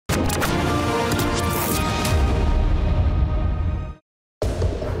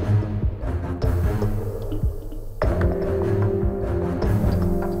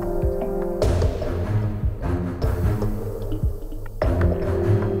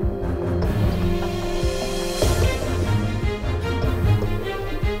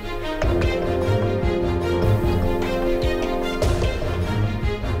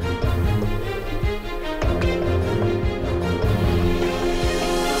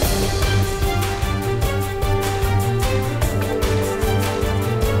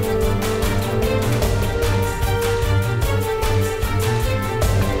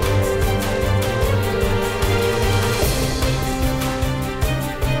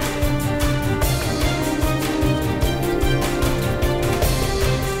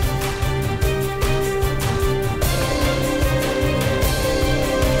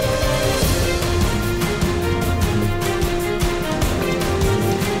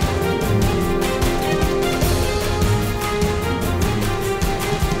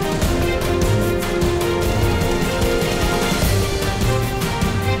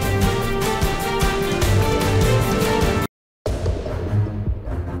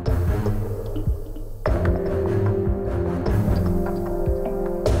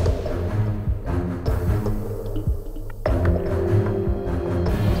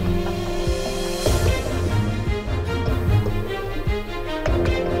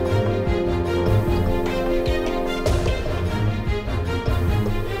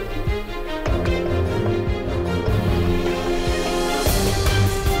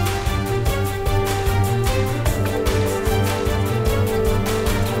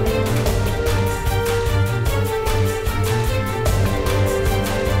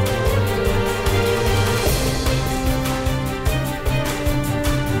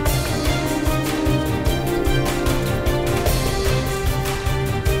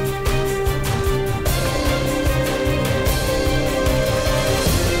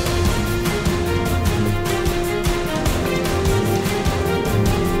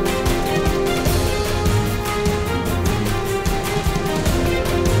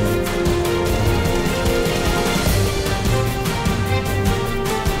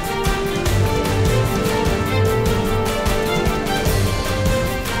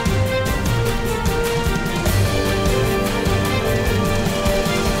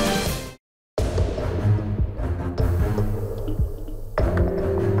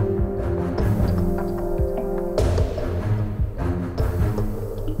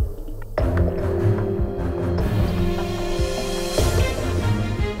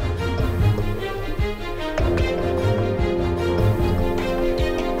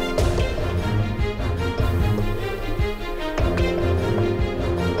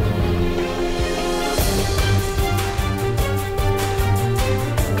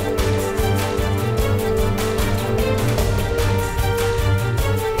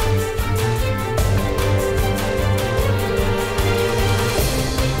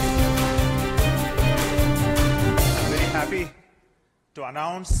to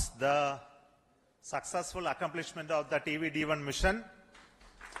announce the successful accomplishment of the TV-D1 mission.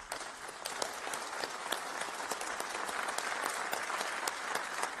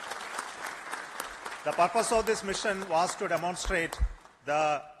 The purpose of this mission was to demonstrate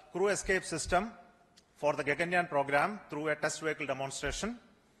the crew escape system for the Gaganyaan program through a test vehicle demonstration,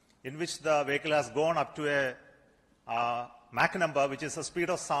 in which the vehicle has gone up to a Mach number, which is the speed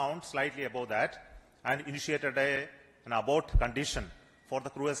of sound, slightly above that, and initiated an abort condition for the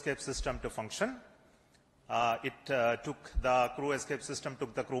crew escape system to function. The crew escape system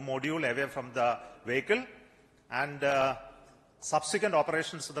took the crew module away from the vehicle, and subsequent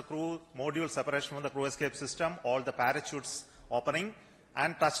operations of the crew module separation from the crew escape system, all the parachutes opening,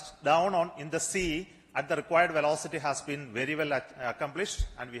 and touched down in the sea at the required velocity has been very well accomplished,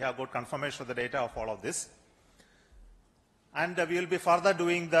 and we have got confirmation of the data of all of this. And we will be further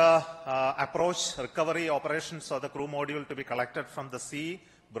doing the approach recovery operations of the crew module to be collected from the sea,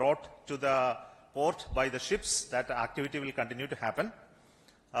 brought to the port by the ships. That activity will continue to happen.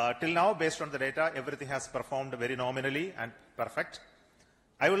 Till now, based on the data, everything has performed very nominally and perfect.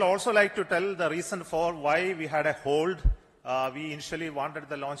 I would also like to tell the reason for why we had a hold. We initially wanted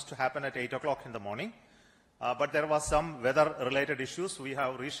the launch to happen at 8 o'clock in the morning, but there was some weather-related issues. We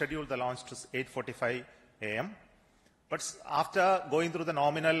have rescheduled the launch to 8:45 a.m. But after going through the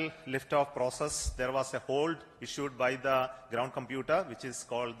nominal liftoff process, there was a hold issued by the ground computer, which is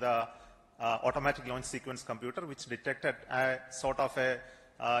called the automatic launch sequence computer, which detected a sort of a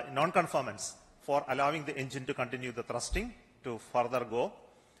non-conformance for allowing the engine to continue the thrusting to further go.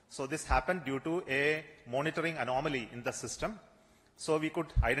 So this happened due to a monitoring anomaly in the system. So we could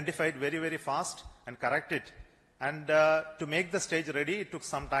identify it very, very fast and correct it. And to make the stage ready, it took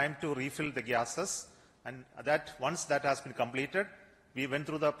some time to refill the gases. And that once that has been completed, we went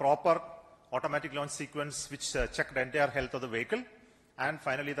through the proper automatic launch sequence, which checked the entire health of the vehicle. And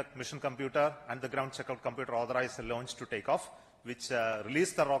finally, the mission computer and the ground checkout computer authorized the launch to take off, which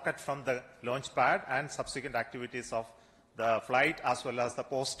released the rocket from the launch pad, and subsequent activities of the flight as well as the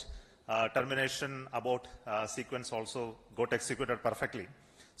post termination abort sequence also got executed perfectly.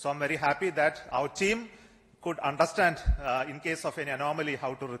 So I'm very happy that our team could understand in case of any anomaly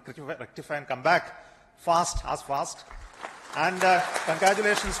how to rectify and come back fast. And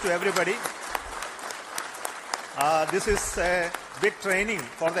congratulations to everybody. This is a big training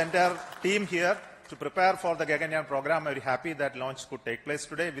for the entire team here to prepare for the Gaganyaan program. I'm very happy that launch could take place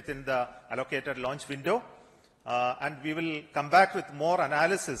today within the allocated launch window. And we will come back with more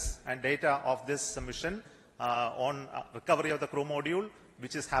analysis and data of this mission on recovery of the crew module,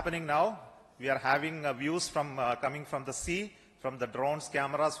 which is happening now. We are having views from coming from the sea, from the drones,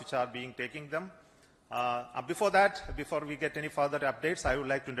 cameras which are taking them. Before we get any further updates, I would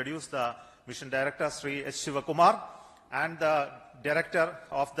like to introduce the Mission Director, Sri S. Shivakumar, and the Director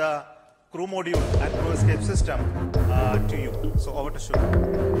of the Crew Module and Crew Escape System to you. So over to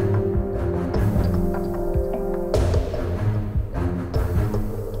Shiva.